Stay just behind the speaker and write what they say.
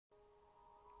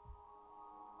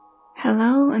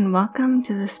Hello and welcome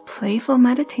to this playful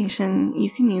meditation you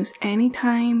can use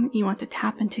anytime you want to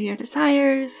tap into your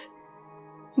desires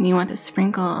and you want to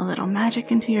sprinkle a little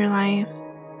magic into your life,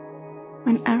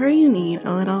 whenever you need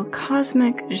a little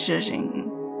cosmic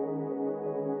zhuzhing.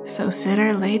 So sit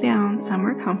or lay down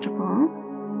somewhere comfortable,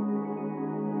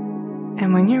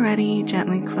 and when you're ready,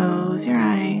 gently close your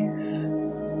eyes.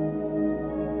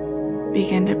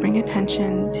 Begin to bring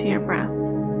attention to your breath.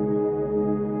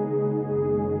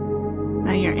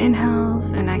 Let your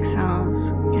inhales and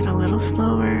exhales get a little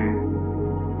slower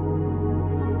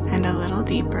and a little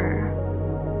deeper.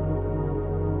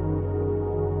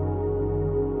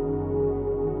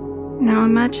 Now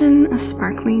imagine a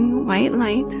sparkling white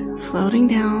light floating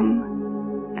down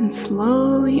and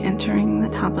slowly entering the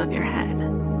top of your head.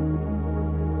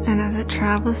 And as it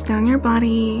travels down your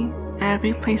body,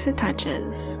 every place it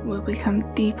touches will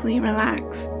become deeply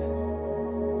relaxed.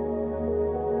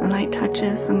 The light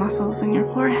touches the muscles in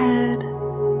your forehead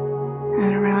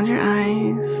and around your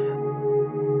eyes,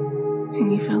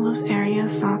 and you feel those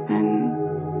areas soften.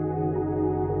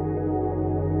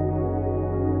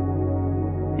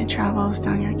 It travels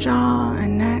down your jaw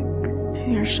and neck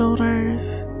to your shoulders,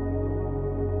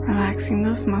 relaxing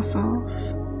those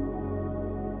muscles.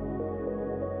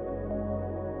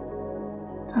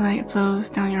 The light flows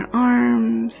down your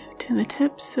arms to the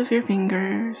tips of your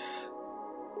fingers,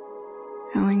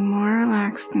 feeling more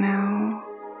relaxed now.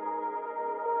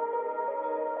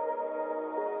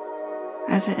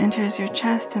 As it enters your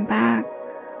chest and back,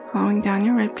 flowing down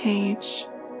your rib cage,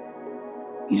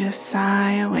 you just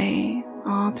sigh away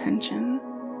all tension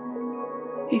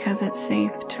because it's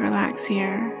safe to relax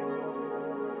here.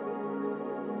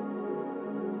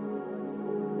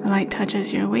 The light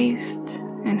touches your waist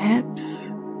and hips.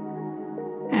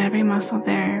 Every muscle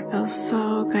there feels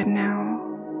so good now.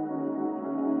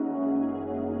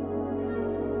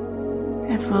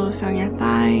 It flows down your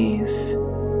thighs,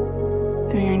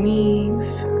 through your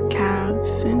knees,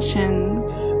 calves, and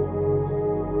shins,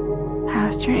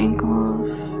 past your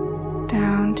ankles,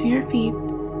 down to your feet,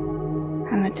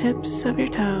 and the tips of your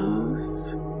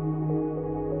toes.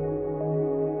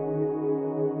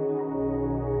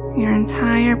 Your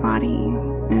entire body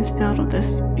is filled with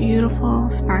this beautiful,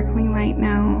 sparkling light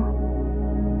now.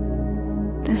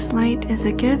 This light is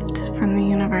a gift from the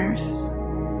universe.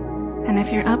 And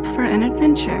if you're up for an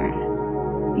adventure,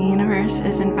 the universe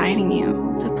is inviting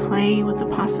you to play with the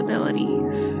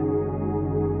possibilities.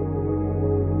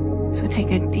 So take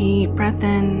a deep breath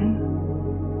in,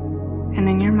 and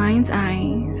in your mind's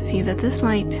eye, see that this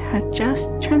light has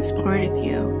just transported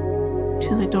you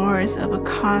to the doors of a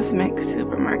cosmic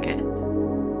supermarket.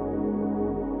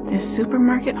 This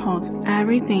supermarket holds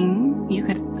everything you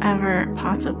could ever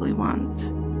possibly want,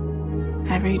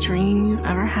 every dream you've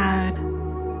ever had.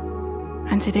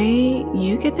 And today,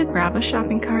 you get to grab a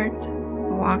shopping cart,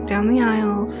 walk down the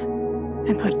aisles,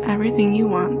 and put everything you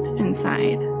want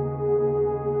inside.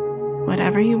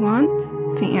 Whatever you want,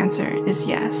 the answer is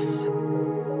yes.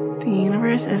 The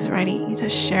universe is ready to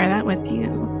share that with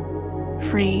you,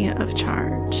 free of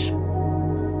charge.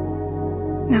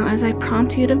 Now, as I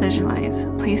prompt you to visualize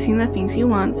placing the things you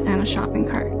want in a shopping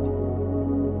cart,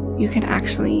 you can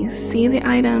actually see the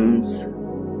items,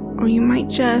 or you might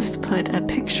just put a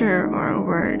picture or a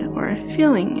word or a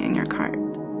feeling in your cart.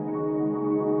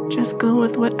 Just go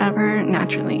with whatever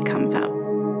naturally comes up.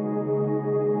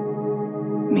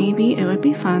 Maybe it would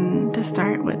be fun to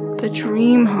start with the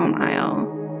dream home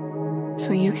aisle.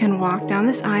 So you can walk down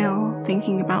this aisle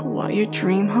thinking about what your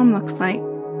dream home looks like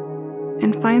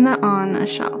and find that on a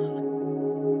shelf.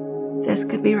 This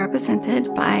could be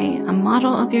represented by a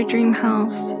model of your dream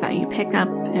house that you pick up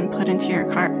and put into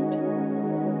your cart,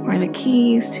 or the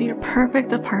keys to your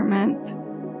perfect apartment,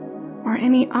 or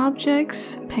any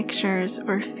objects, pictures,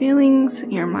 or feelings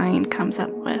your mind comes up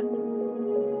with.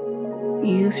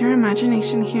 Use your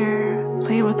imagination here,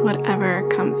 play with whatever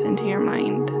comes into your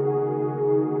mind.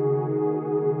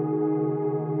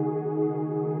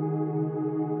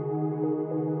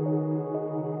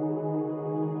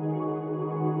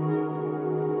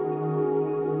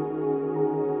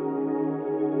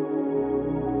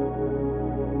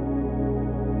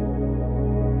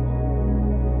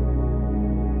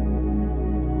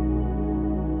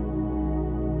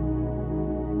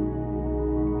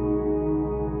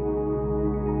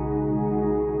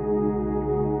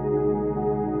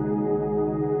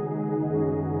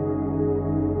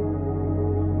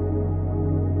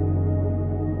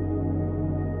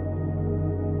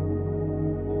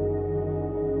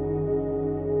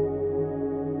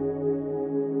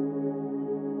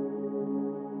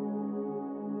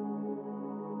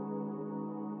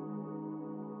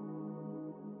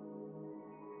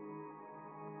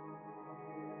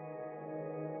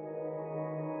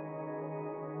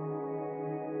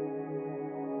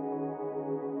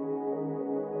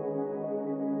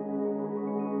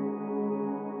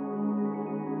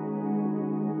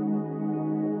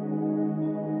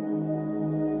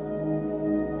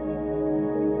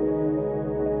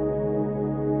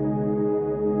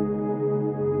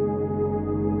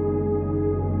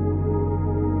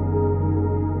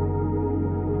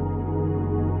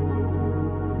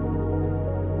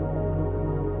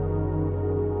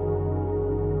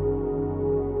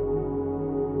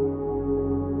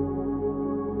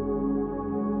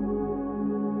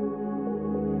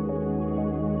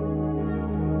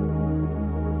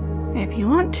 If you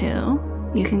want to,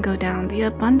 you can go down the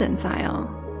abundance aisle.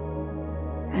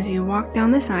 As you walk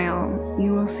down this aisle,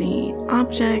 you will see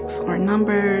objects or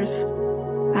numbers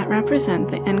that represent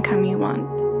the income you want,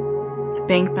 the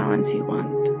bank balance you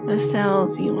want, the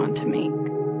sales you want to make.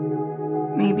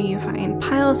 Maybe you find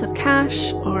piles of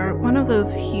cash or one of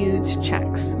those huge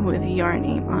checks with your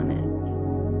name on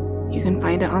it. You can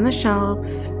find it on the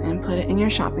shelves and put it in your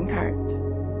shopping cart.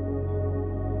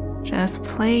 Just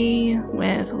play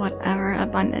with whatever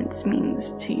abundance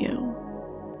means to you.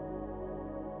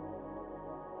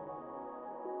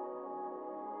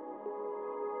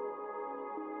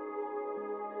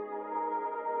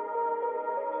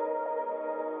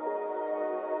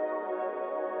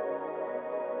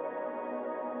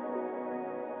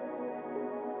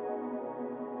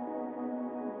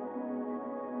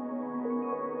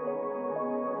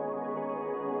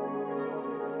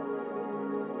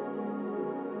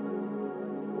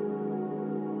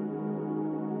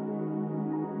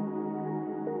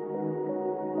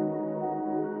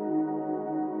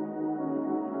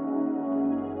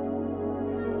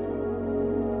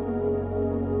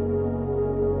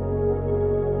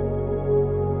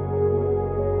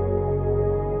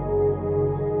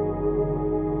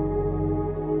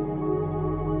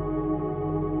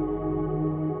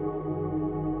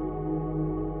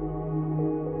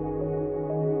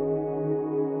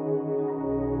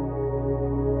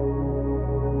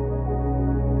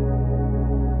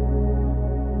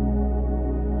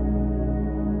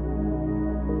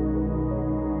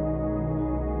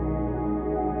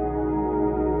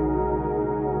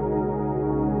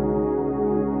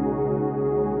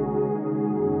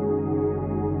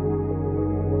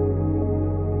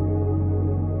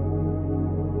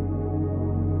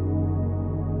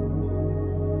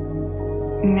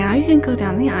 Now you can go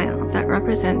down the aisle that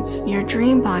represents your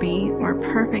dream body or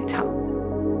perfect health.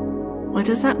 What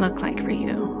does that look like for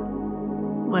you?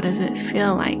 What does it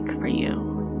feel like for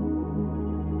you?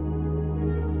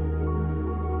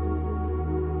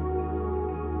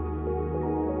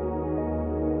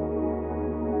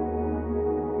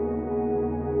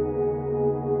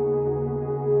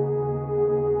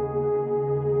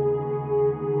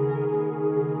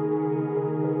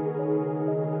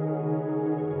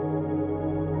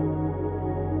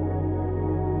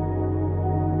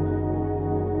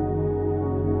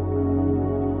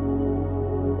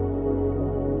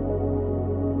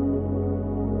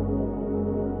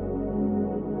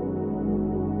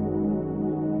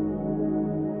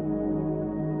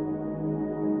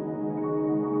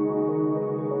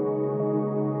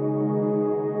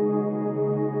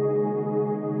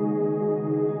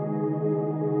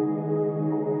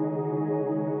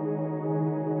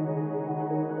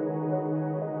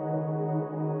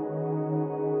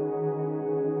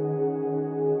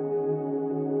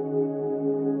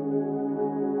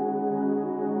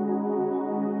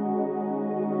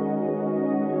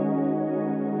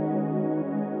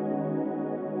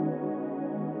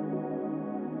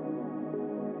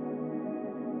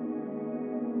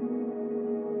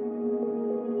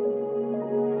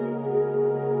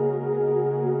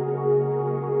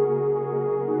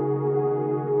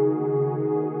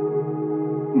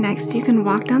 Next, you can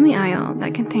walk down the aisle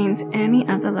that contains any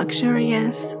of the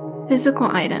luxurious physical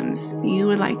items you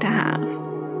would like to have.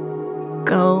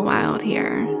 Go wild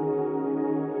here.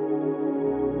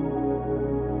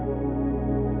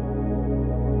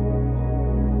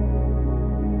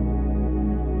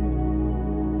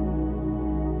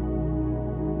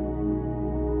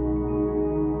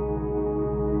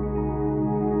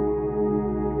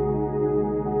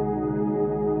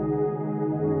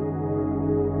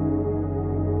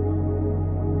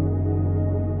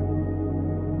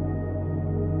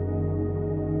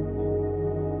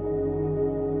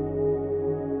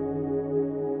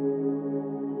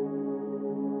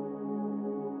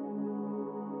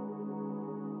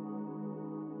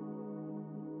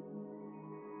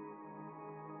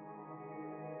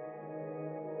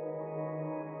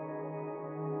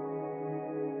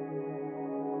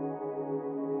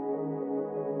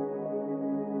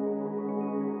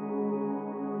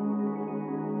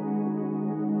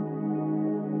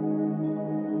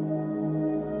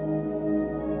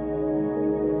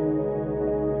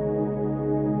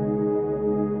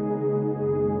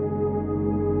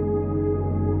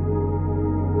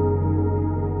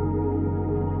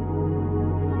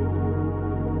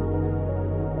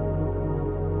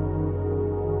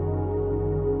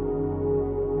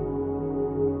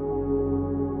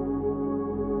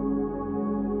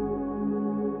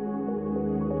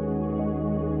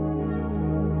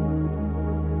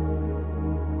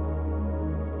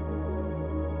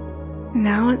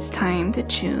 Now it's time to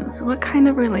choose what kind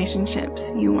of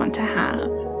relationships you want to have,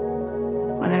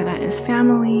 whether that is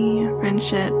family,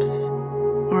 friendships,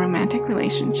 or romantic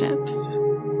relationships.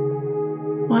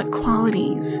 What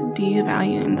qualities do you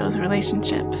value in those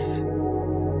relationships?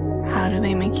 How do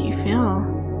they make you feel?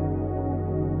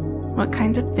 What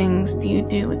kinds of things do you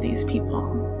do with these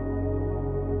people?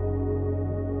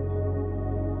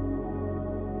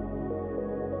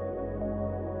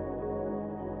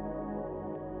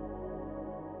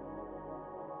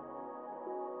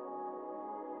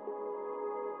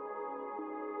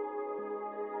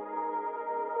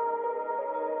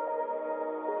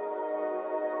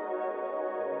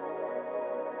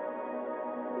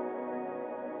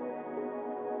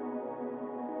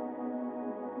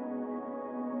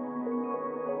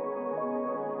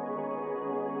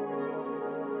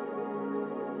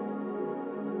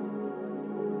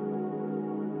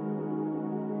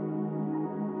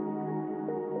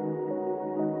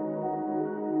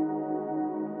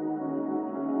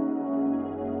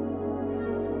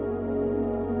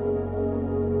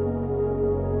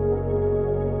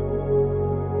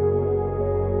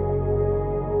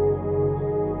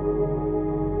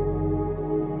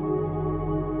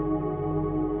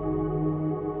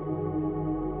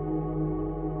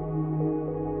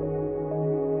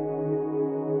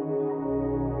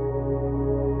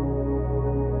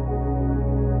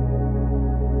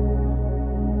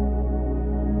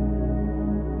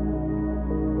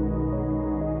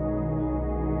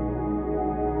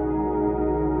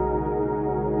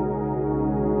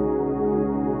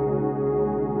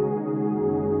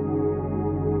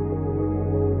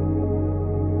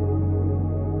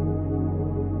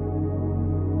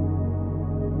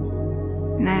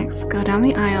 Next, go down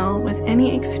the aisle with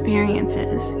any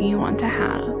experiences you want to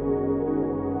have.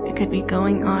 It could be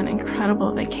going on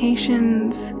incredible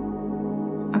vacations,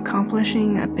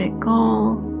 accomplishing a big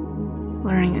goal,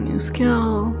 learning a new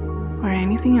skill, or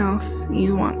anything else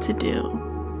you want to do.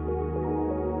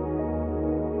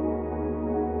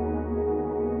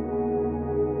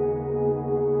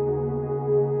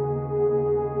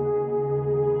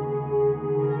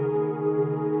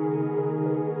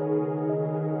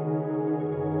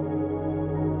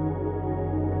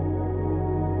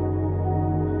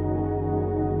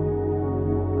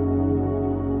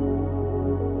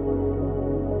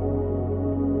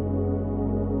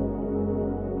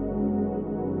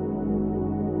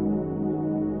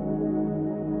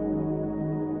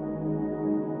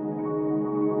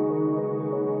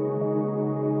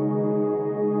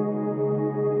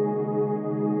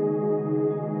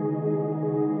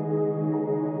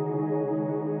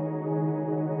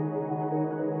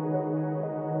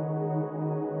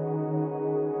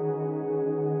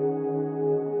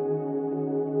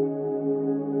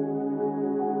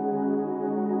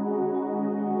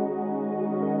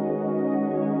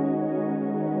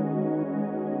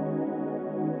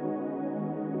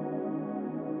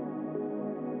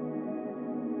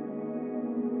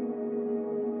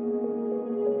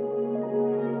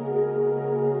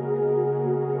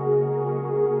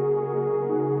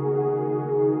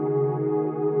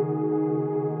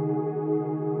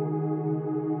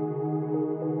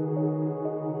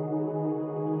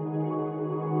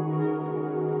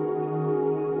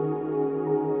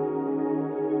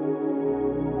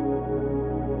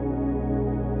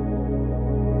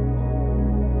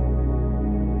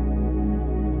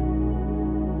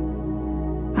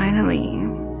 Finally,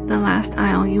 the last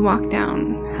aisle you walk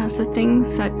down has the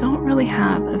things that don't really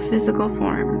have a physical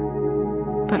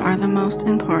form, but are the most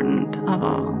important of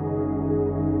all.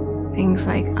 Things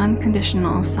like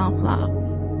unconditional self-love,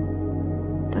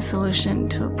 the solution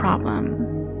to a problem,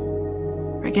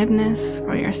 forgiveness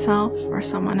for yourself or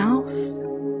someone else,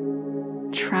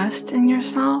 trust in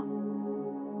yourself.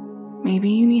 Maybe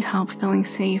you need help feeling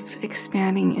safe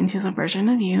expanding into the version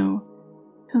of you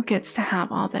who gets to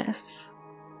have all this.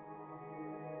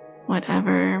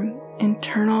 Whatever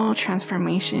internal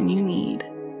transformation you need,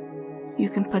 you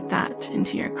can put that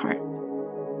into your cart.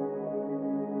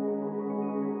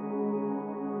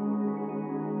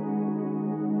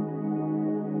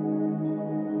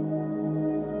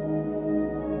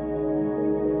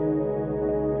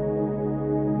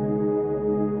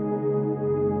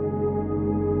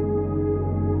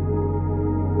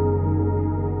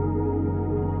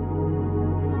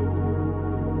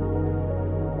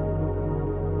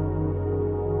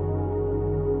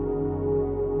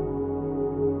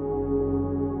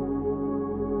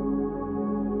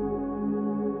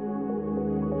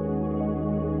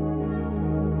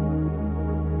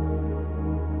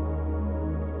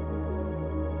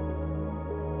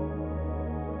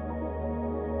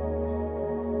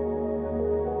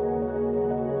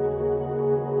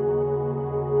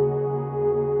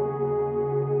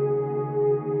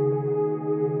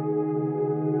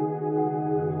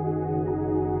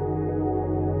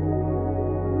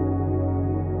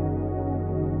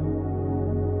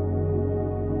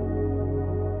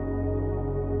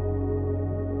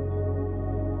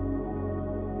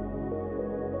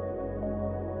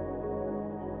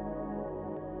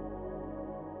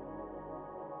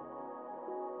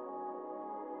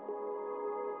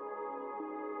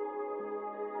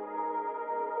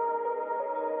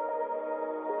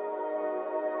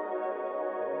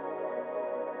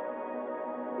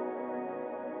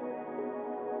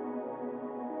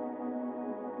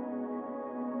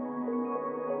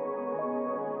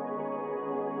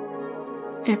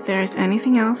 If there's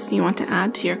anything else you want to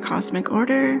add to your cosmic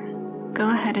order,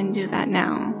 go ahead and do that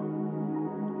now.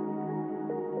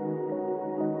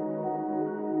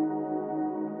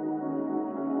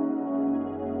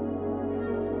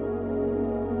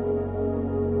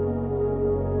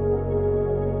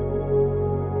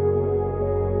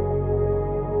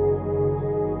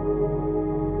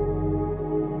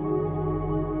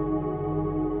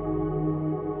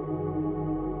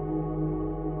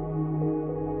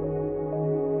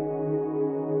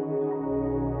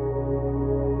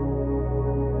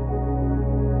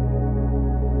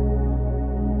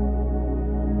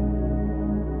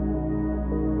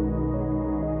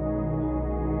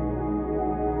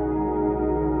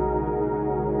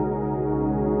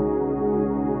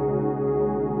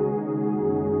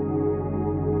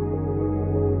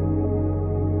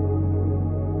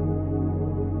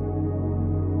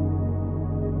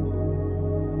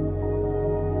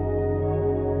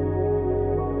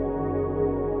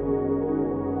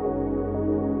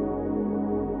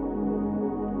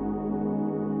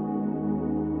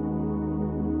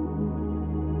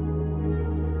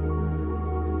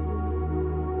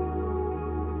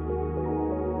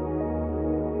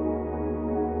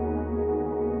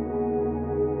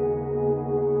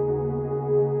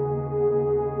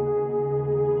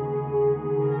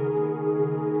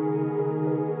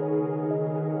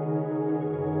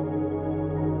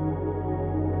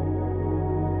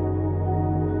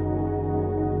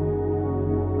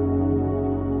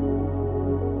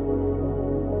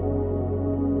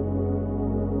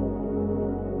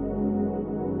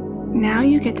 Now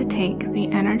you get to take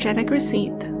the energetic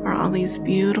receipt for all these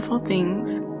beautiful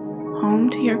things home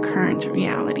to your current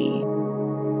reality.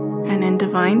 And in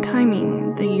divine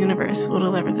timing, the universe will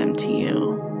deliver them to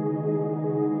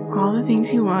you. All the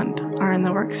things you want are in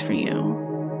the works for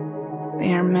you.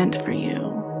 They are meant for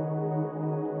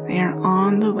you. They are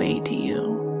on the way to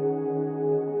you.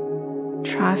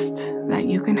 Trust that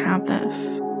you can have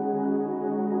this,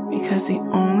 because the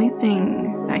only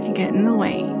thing that can get in the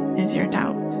way is your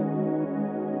doubt.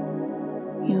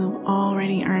 You've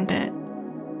already earned it.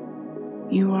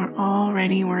 You are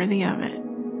already worthy of it.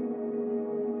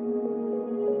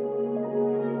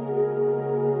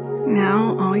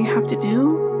 Now all you have to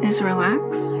do is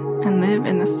relax and live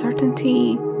in the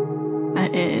certainty that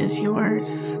it is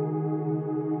yours.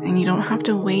 And you don't have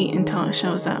to wait until it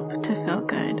shows up to feel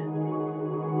good.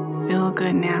 Feel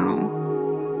good now.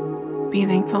 Be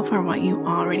thankful for what you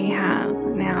already have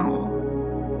now.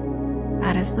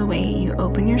 That is the way you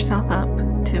open yourself up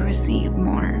to receive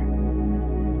more.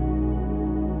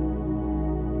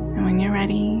 And when you're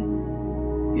ready,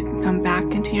 you can come back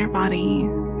into your body,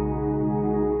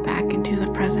 back into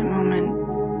the present moment,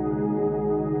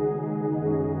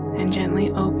 and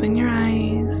gently open your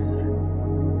eyes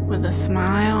with a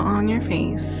smile on your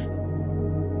face,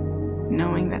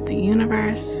 knowing that the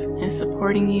universe is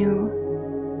supporting you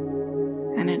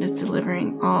and it is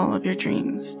delivering all of your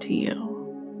dreams to you.